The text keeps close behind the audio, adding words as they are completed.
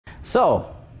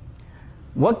So,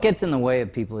 what gets in the way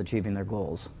of people achieving their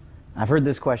goals? I've heard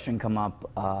this question come up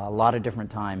a lot of different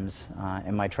times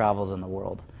in my travels in the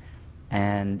world.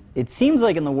 And it seems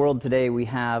like in the world today we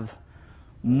have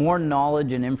more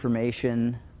knowledge and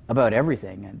information about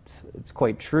everything. It's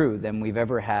quite true than we've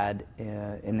ever had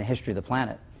in the history of the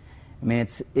planet. I mean,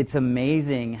 it's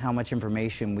amazing how much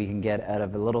information we can get out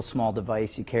of a little small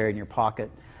device you carry in your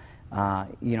pocket.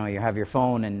 You know, you have your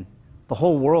phone, and the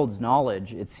whole world's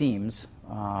knowledge, it seems,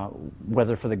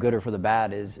 whether for the good or for the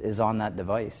bad, is on that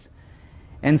device.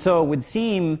 And so it would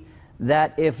seem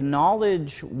that if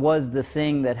knowledge was the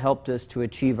thing that helped us to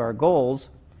achieve our goals,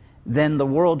 then the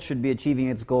world should be achieving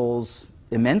its goals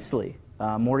immensely,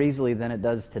 more easily than it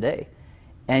does today.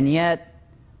 And yet,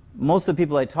 most of the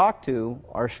people I talk to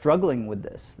are struggling with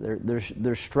this.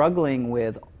 They're struggling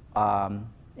with,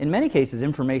 in many cases,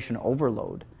 information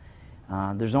overload.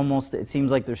 It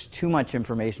seems like there's too much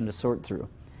information to sort through.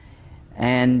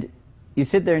 And you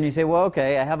sit there and you say, well,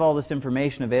 okay, I have all this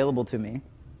information available to me.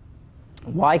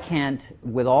 Why can't,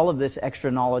 with all of this extra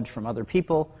knowledge from other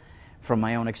people, from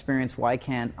my own experience, why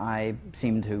can't I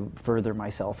seem to further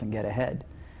myself and get ahead?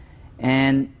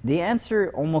 And the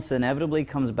answer almost inevitably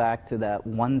comes back to that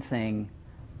one thing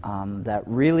that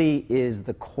really is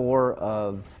the core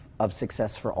of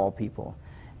success for all people,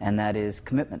 and that is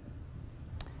commitment.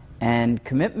 And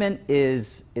commitment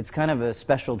it's kind of a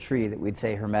special tree that we'd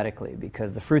say hermetically,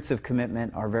 because the fruits of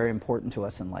commitment are very important to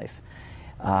us in life.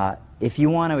 If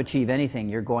you want to achieve anything,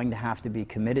 you're going to have to be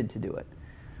committed to do it.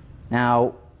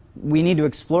 Now, we need to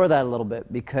explore that a little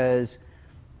bit, because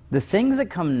the things that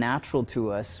come natural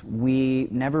to us, we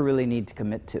never really need to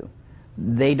commit to.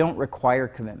 They don't require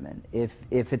commitment. If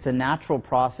it's a natural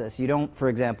process, you don't, for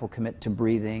example, commit to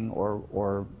breathing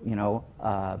or you know,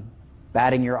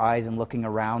 batting your eyes and looking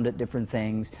around at different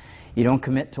things. You don't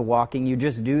commit to walking. You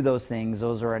just do those things.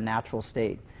 Those are a natural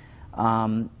state.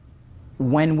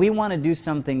 When we want to do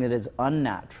something that is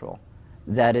unnatural,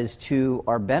 that is to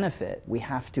our benefit, we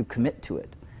have to commit to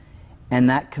it. And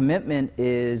that commitment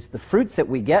is, the fruits that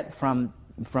we get from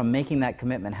making that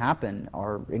commitment happen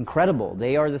are incredible.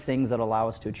 They are the things that allow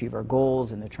us to achieve our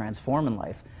goals and to transform in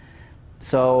life.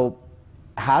 So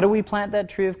how do we plant that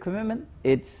tree of commitment?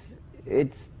 It's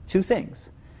two things.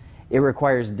 It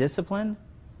requires discipline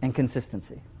and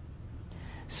consistency.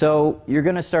 So you're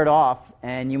going to start off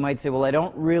and you might say, well, I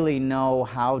don't really know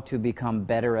how to become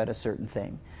better at a certain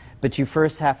thing. But you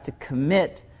first have to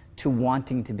commit to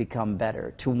wanting to become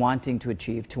better, to wanting to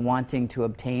achieve, to wanting to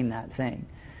obtain that thing.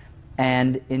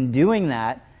 And in doing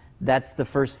that, that's the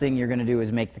first thing you're going to do,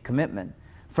 is make the commitment.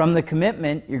 From the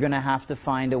commitment, you're going to have to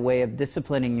find a way of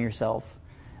disciplining yourself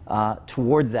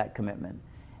towards that commitment.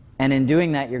 And in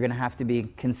doing that, you're going to have to be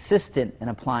consistent in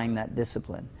applying that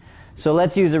discipline. So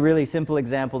let's use a really simple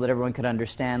example that everyone could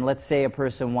understand. Let's say a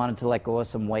person wanted to let go of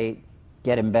some weight,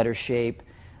 get in better shape.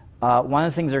 One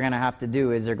of the things they're going to have to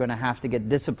do is they're going to have to get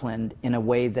disciplined in a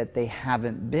way that they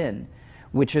haven't been,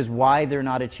 which is why they're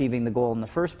not achieving the goal in the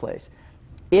first place.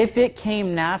 If it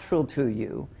came natural to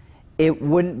you, it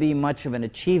wouldn't be much of an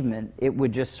achievement. It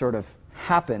would just sort of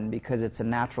happen because it's a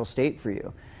natural state for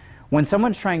you. When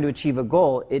someone's trying to achieve a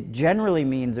goal, it generally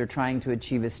means they're trying to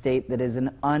achieve a state that is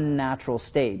an unnatural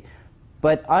state.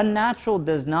 But unnatural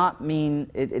does not mean,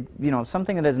 you know,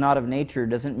 something that is not of nature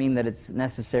doesn't mean that it's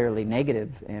necessarily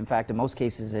negative. In fact, in most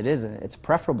cases it isn't. It's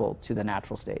preferable to the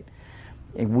natural state.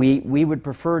 We would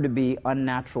prefer to be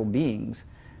unnatural beings,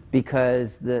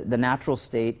 because the natural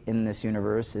state in this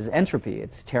universe is entropy.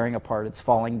 It's tearing apart, it's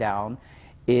falling down,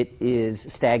 it is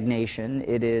stagnation,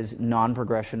 it is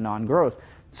non-progression, non-growth.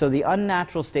 So the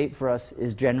unnatural state for us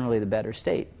is generally the better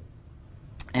state.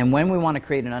 And when we want to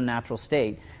create an unnatural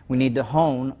state, we need to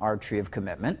hone our tree of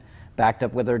commitment, backed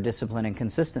up with our discipline and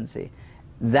consistency.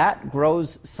 That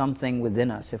grows something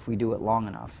within us if we do it long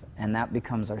enough, and that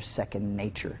becomes our second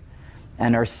nature.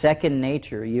 And our second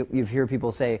nature, you hear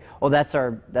people say, oh, that's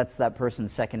that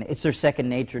person's second, it's their second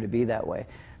nature to be that way.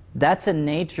 That's a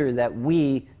nature that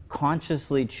we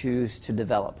consciously choose to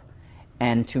develop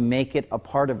and to make it a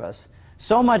part of us.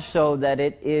 So much so that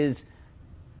it is,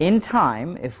 in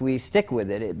time, if we stick with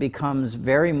it, it becomes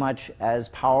very much as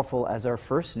powerful as our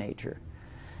first nature.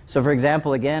 So for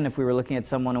example, again, if we were looking at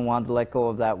someone who wanted to let go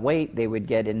of that weight, they would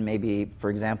get in, maybe,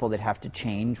 for example, they'd have to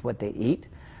change what they eat.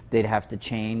 They'd have to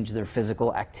change their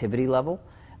physical activity level.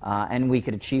 And we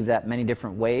could achieve that many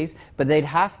different ways. But they'd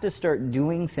have to start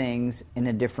doing things in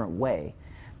a different way.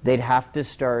 They'd have to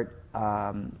start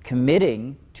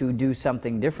committing to do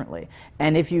something differently.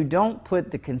 And if you don't put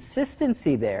the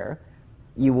consistency there,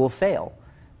 you will fail.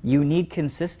 You need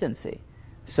consistency.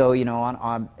 So, you know,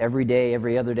 on every day,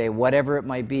 every other day, whatever it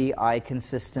might be, I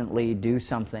consistently do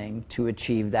something to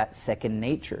achieve that second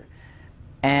nature.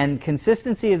 And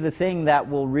consistency is the thing that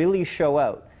will really show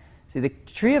out. See, the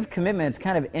tree of commitment is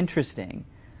kind of interesting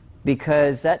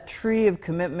because that tree of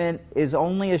commitment is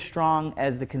only as strong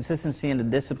as the consistency and the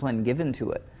discipline given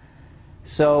to it.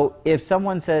 So if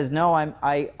someone says, no,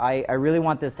 I really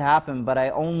want this to happen, but I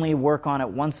only work on it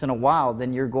once in a while,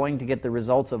 then you're going to get the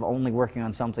results of only working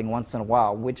on something once in a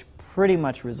while, which pretty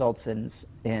much results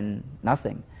in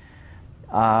nothing.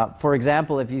 For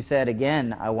example, if you said,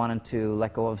 again, I wanted to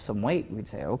let go of some weight, we'd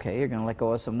say, okay, you're going to let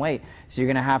go of some weight. So you're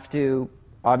going to have to,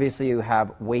 obviously you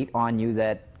have weight on you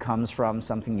that comes from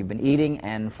something you've been eating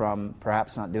and from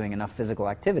perhaps not doing enough physical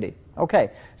activity.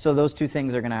 Okay, so those two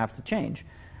things are going to have to change.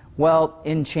 Well,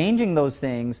 in changing those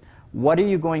things, what are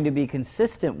you going to be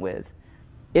consistent with?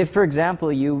 If, for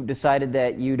example, you decided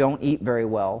that you don't eat very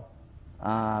well,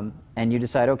 and you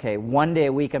decide, okay, 1 day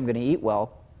a week I'm going to eat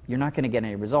well, you're not going to get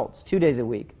any results. 2 days a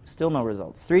week, still no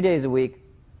results. 3 days a week,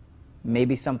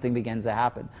 maybe something begins to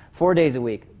happen. 4 days a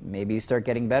week, maybe you start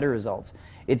getting better results.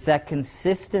 It's that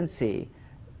consistency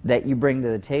that you bring to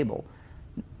the table.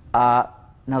 Now,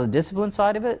 the discipline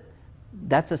side of it,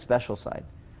 that's a special side.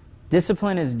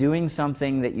 Discipline is doing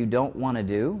something that you don't want to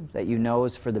do, that you know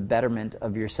is for the betterment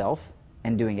of yourself,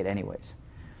 and doing it anyways.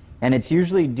 And it's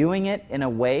usually doing it in a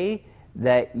way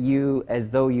that as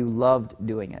though you loved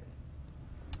doing it.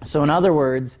 So in other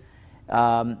words,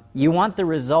 you want the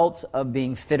results of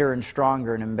being fitter and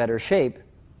stronger and in better shape,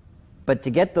 but to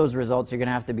get those results, you're going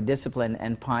to have to be disciplined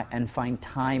and find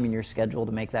time in your schedule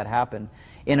to make that happen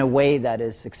in a way that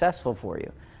is successful for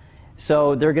you.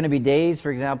 So there are going to be days, for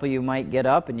example, you might get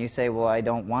up and you say, well, I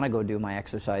don't want to go do my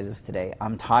exercises today.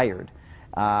 I'm tired.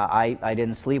 I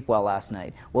didn't sleep well last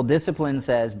night. Well, discipline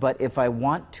says, but if I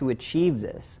want to achieve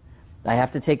this, I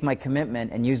have to take my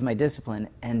commitment and use my discipline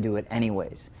and do it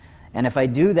anyways. And if I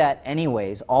do that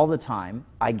anyways, all the time,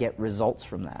 I get results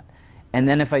from that. And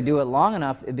then if I do it long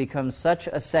enough, it becomes such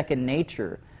a second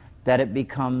nature that it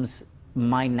becomes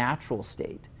my natural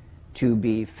state to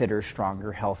be fitter,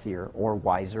 stronger, healthier, or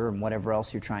wiser, and whatever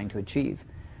else you're trying to achieve.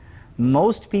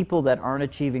 Most people that aren't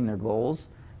achieving their goals,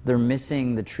 they're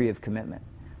missing the tree of commitment.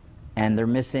 And they're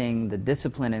missing the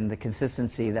discipline and the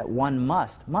consistency that one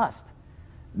must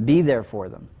be there for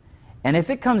them. And if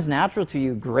it comes natural to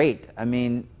you, great. I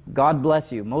mean, God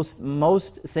bless you.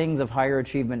 Most things of higher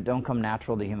achievement don't come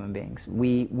natural to human beings.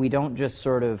 We don't just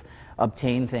sort of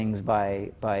obtain things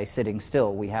by sitting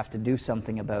still. We have to do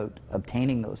something about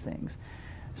obtaining those things.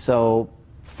 So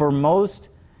for most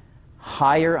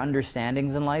higher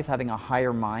understandings in life, having a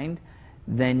higher mind,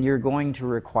 then you're going to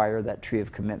require that tree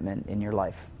of commitment in your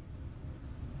life.